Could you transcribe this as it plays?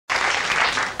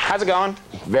How's it going?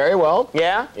 Very well.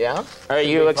 Yeah? Yeah. Are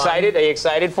you excited? Are you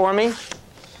excited for me?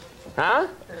 Huh?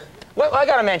 Well, I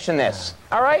gotta mention this.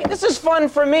 All right? This is fun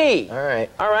for me. All right.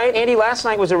 All right? Andy, last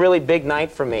night was a really big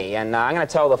night for me, and I'm gonna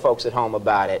tell the folks at home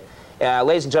about it.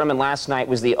 Ladies and gentlemen, last night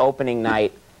was the opening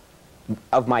night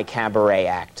of my cabaret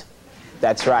act.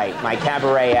 That's right, my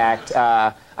cabaret act.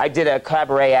 I did a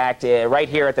cabaret act right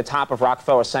here at the top of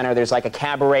Rockefeller Center. There's like a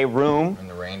cabaret room. In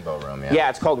the Rainbow Room, yeah. Yeah,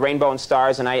 it's called Rainbow and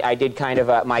Stars, and I did kind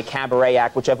of my cabaret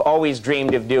act, which I've always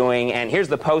dreamed of doing, and here's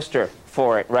the poster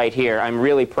for it right here. I'm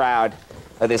really proud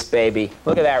of this baby.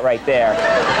 Look at that right there.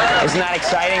 Isn't that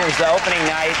exciting? It was the opening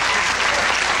night.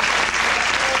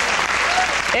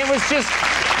 It was just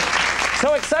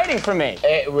so exciting for me.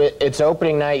 It's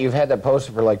opening night. You've had that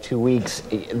poster for like 2 weeks.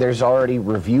 There's already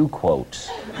review quotes.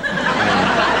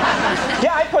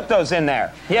 Yeah, I put those in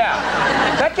there. Yeah.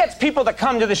 That gets people to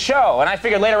come to the show, and I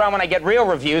figured later on when I get real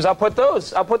reviews, I'll put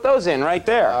those in right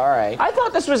there. All right. I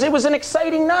thought it was an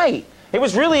exciting night. It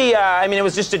was really, it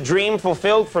was just a dream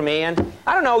fulfilled for me, and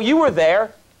I don't know, you were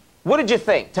there. What did you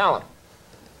think? Tell them.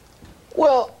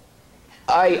 Well,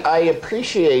 I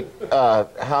appreciate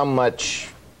how much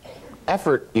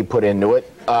effort you put into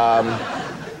it.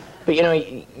 But, you know,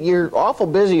 you're awful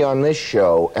busy on this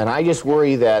show, and I just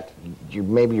worry that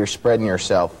maybe you're spreading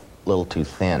yourself a little too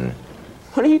thin.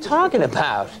 What are you talking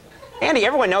about? Andy,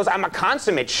 everyone knows I'm a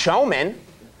consummate showman.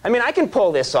 I mean, I can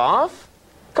pull this off.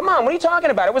 Come on, what are you talking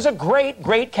about? It was a great,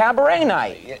 great cabaret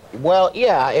night. Well,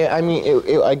 yeah,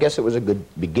 I guess it was a good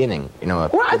beginning, you know.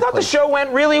 Well, I thought the show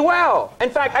went really well. In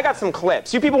fact, I got some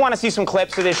clips. You people want to see some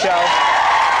clips of this show?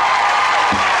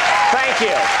 Thank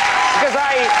you. Because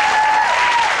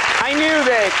I knew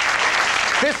that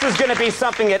this was going to be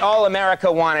something that all America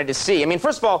wanted to see. I mean,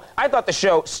 first of all, I thought the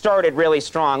show started really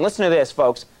strong. Listen to this,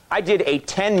 folks. I did a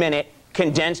 10-minute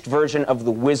condensed version of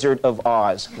The Wizard of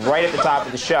Oz right at the top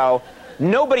of the show.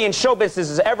 Nobody in show business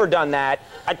has ever done that.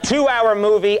 A 2-hour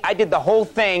movie. I did the whole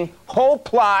thing, whole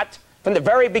plot, from the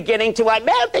very beginning to like,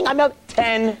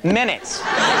 10 minutes.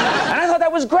 And I thought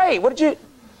that was great. What did you...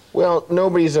 Well,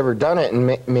 nobody's ever done it,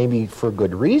 and maybe for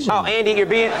good reason. Oh, Andy, you're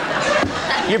being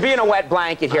a wet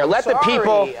blanket here. Let the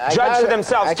people judge for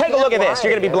themselves. Take a look at this.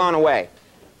 You're going to be blown away.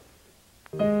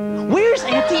 Where's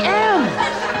Auntie M?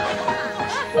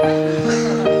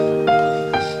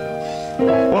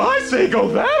 Well, I say go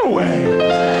that way.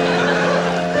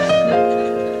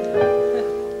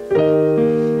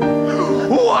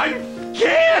 Oh, I'm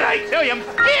scared. I tell you, I'm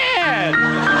scared.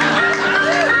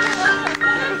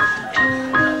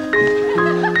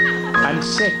 I'm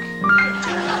sick.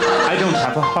 I don't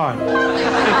have a heart.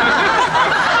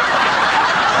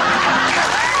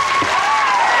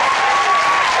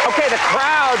 Okay, the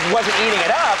crowd wasn't eating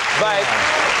it up, but...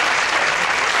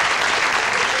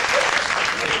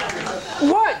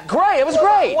 What? Great. It was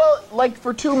great. Well, like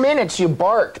for 2 minutes you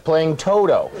barked playing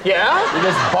Toto. Yeah? You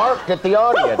just barked at the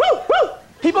audience. Woo, woo, woo.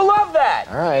 People love that.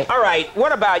 All right. All right.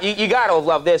 What about you? You gotta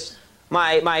love this.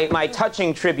 My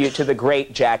touching tribute to the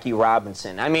great Jackie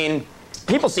Robinson. I mean,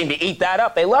 people seem to eat that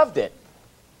up. They loved it.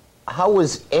 How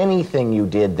was anything you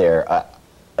did there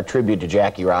a tribute to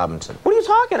Jackie Robinson? What are you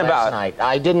talking about? Last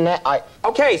night.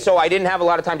 Okay, so I didn't have a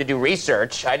lot of time to do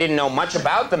research. I didn't know much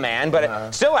about the man, but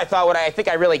still I thought I think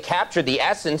I really captured the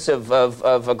essence of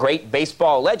a great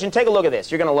baseball legend. Take a look at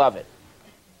this. You're going to love it.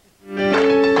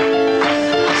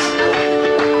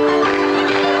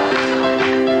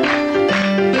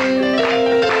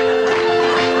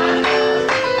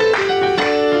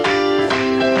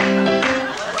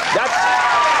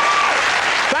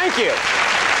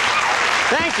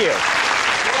 Thank you.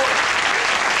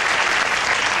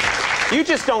 You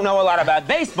just don't know a lot about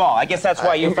baseball. I guess that's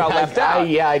why you felt left out.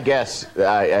 Yeah, I guess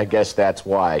that's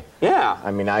why. Yeah.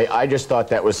 I mean, I just thought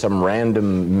that was some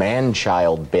random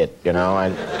man-child bit, you know. I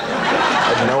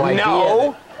had no idea.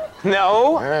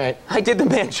 No. All right. I did the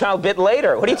man-child bit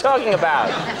later. What are you talking about?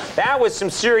 That was some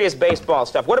serious baseball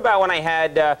stuff. What about when I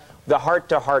had the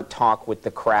heart-to-heart talk with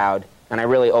the crowd, and I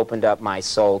really opened up my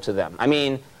soul to them? I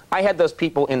mean, I had those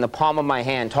people in the palm of my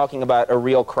hand talking about a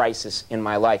real crisis in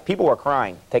my life. People were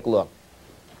crying. Take a look.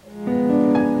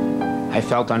 I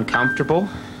felt uncomfortable.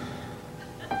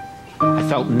 I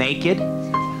felt naked.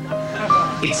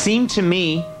 It seemed to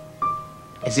me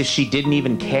as if she didn't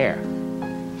even care.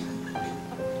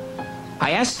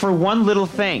 I asked for one little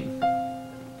thing,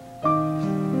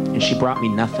 and she brought me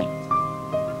nothing.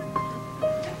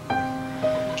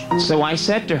 So I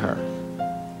said to her,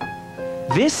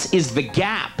 "This is the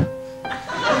gap.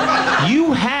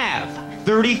 You have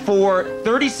 34,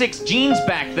 36 jeans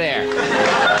back there.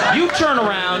 You turn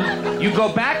around, you go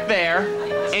back there,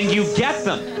 and you get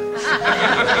them."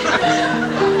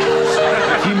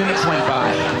 A few minutes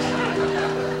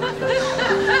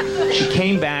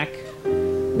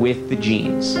with the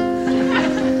jeans.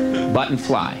 Button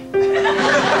fly.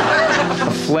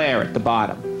 A flare at the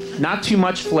bottom. Not too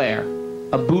much flare.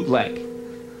 A bootleg.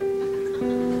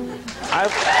 There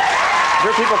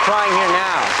are people crying here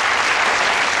now.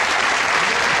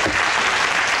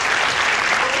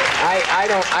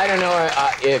 I don't know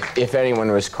if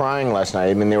anyone was crying last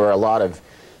night. I mean, there were a lot of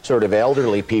sort of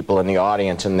elderly people in the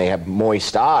audience, and they have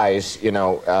moist eyes, you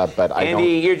know, but I don't...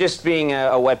 Andy, you're just being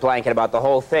a wet blanket about the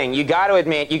whole thing. You got to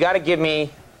admit, you got to give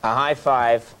me a high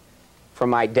five for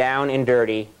my down and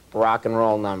dirty rock and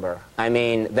roll number. I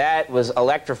mean, that was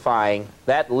electrifying.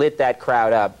 That lit that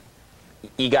crowd up.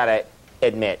 You got to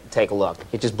admit, take a look.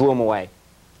 It just blew them away.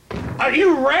 Are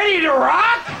you ready to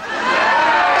rock?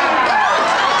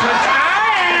 'Cause I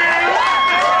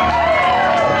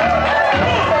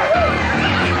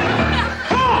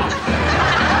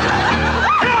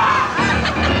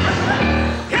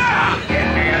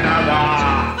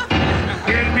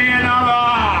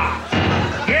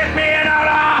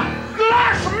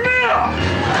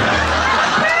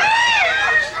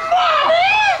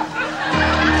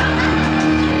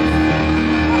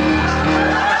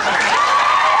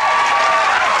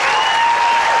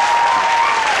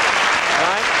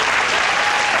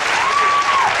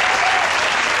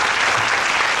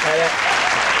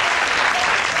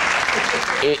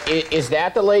Is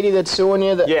that the lady that's suing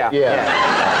you? Yeah.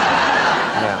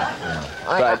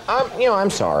 I'm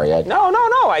sorry. No.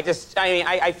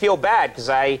 I feel bad because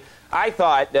I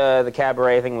thought the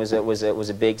Cabaret thing was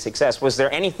a big success. Was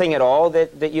there anything at all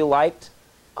that you liked?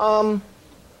 Well,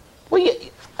 yeah,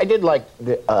 I did like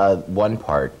the one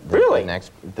part. Really?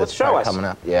 Let's show us. Coming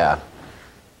up. Yeah.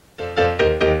 Wish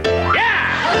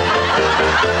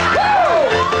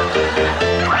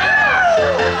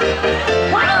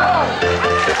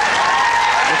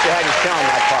you hadn't shown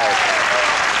that part.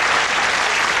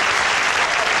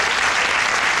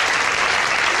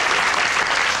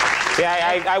 See,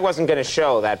 I wasn't going to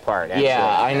show that part, actually.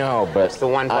 Yeah, I know, but... It's the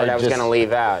one part I was going to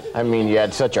leave out. I mean, you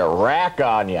had such a rack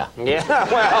on you. Yeah,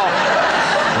 well...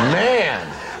 Man!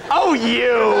 Oh,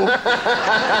 you!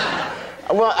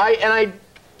 Well,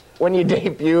 when you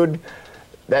debuted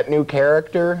that new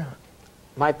character...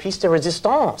 My piece de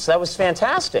resistance. That was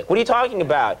fantastic. What are you talking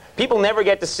about? People never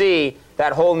get to see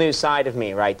that whole new side of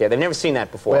me right there. They've never seen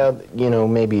that before. Well, you know,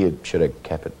 maybe you should have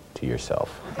kept it to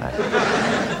yourself.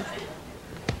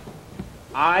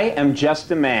 I am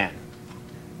just a man.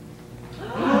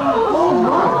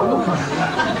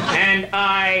 And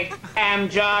I am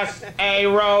just a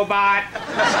robot.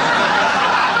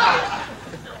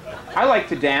 I like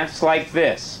to dance like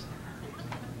this.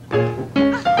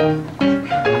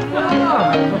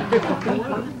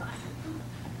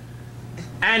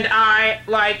 And I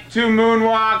like to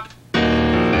moonwalk.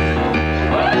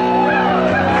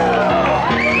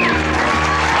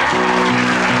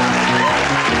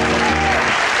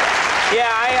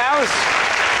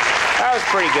 That was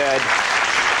pretty good.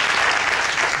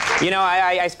 You know,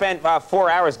 I spent 4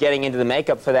 hours getting into the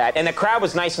makeup for that, and the crowd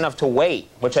was nice enough to wait,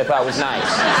 which I thought was nice.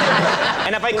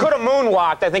 And if I could have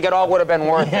moonwalked, I think it all would have been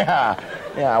worth it.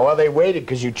 Yeah, well, they waited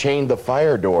because you chained the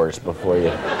fire doors before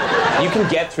you... You can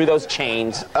get through those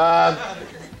chains. I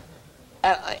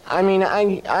mean,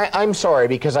 I'm sorry,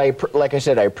 because like I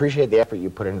said, I appreciate the effort you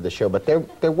put into the show, but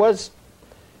there was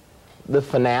the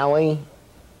finale.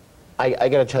 I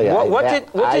got to tell you,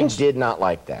 I did not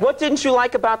like that. What didn't you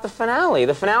like about the finale?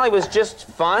 The finale was just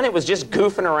fun. It was just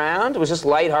goofing around. It was just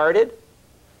lighthearted.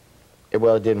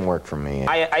 Well, it didn't work for me.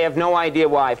 I have no idea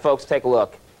why. Folks, take a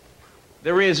look.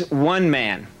 There is one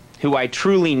man who I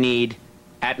truly need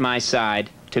at my side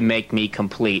to make me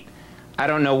complete. I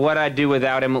don't know what I'd do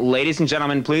without him. Ladies and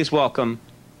gentlemen, please welcome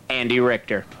Andy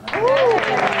Richter.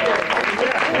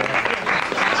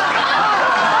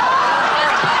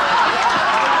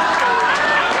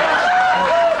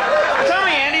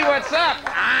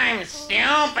 I'm stupid.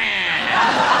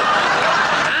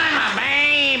 I'm a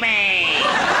baby.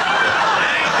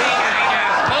 I think I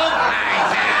just pooped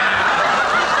myself.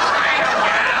 I don't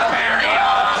get out very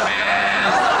often.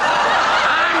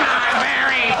 I'm not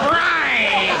very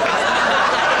bright.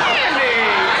 Andy,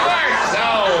 you are so...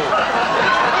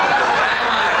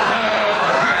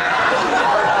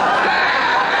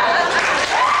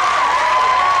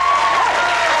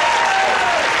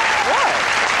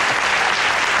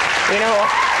 You know,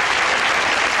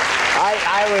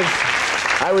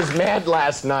 I was mad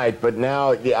last night, but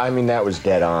now, I mean, that was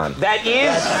dead on. That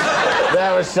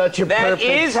was such a perfect...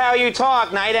 That is how you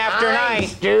talk night after I'm night.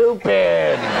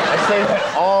 Stupid. I say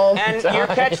that all the time. And your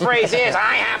catchphrase is,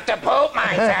 I have to poop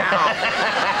myself.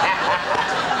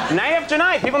 Night after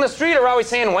night, people in the street are always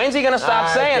saying, when's he going to stop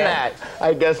saying that?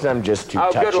 I guess I'm just too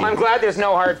touchy. good. Well, I'm glad there's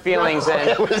no hard feelings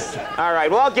then. All right,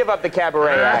 well, I'll give up the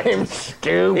cabaret act. I'm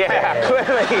stupid. Yeah,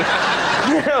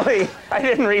 clearly, I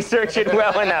didn't research it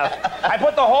well enough. I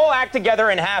put the whole act together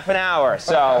in half an hour,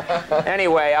 so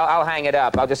anyway, I'll hang it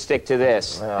up. I'll just stick to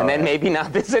this, and then maybe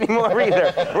not this anymore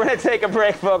either. We're going to take a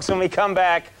break, folks. When we come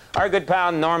back, our good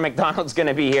pal Norm Macdonald's going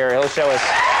to be here. He'll show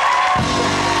us...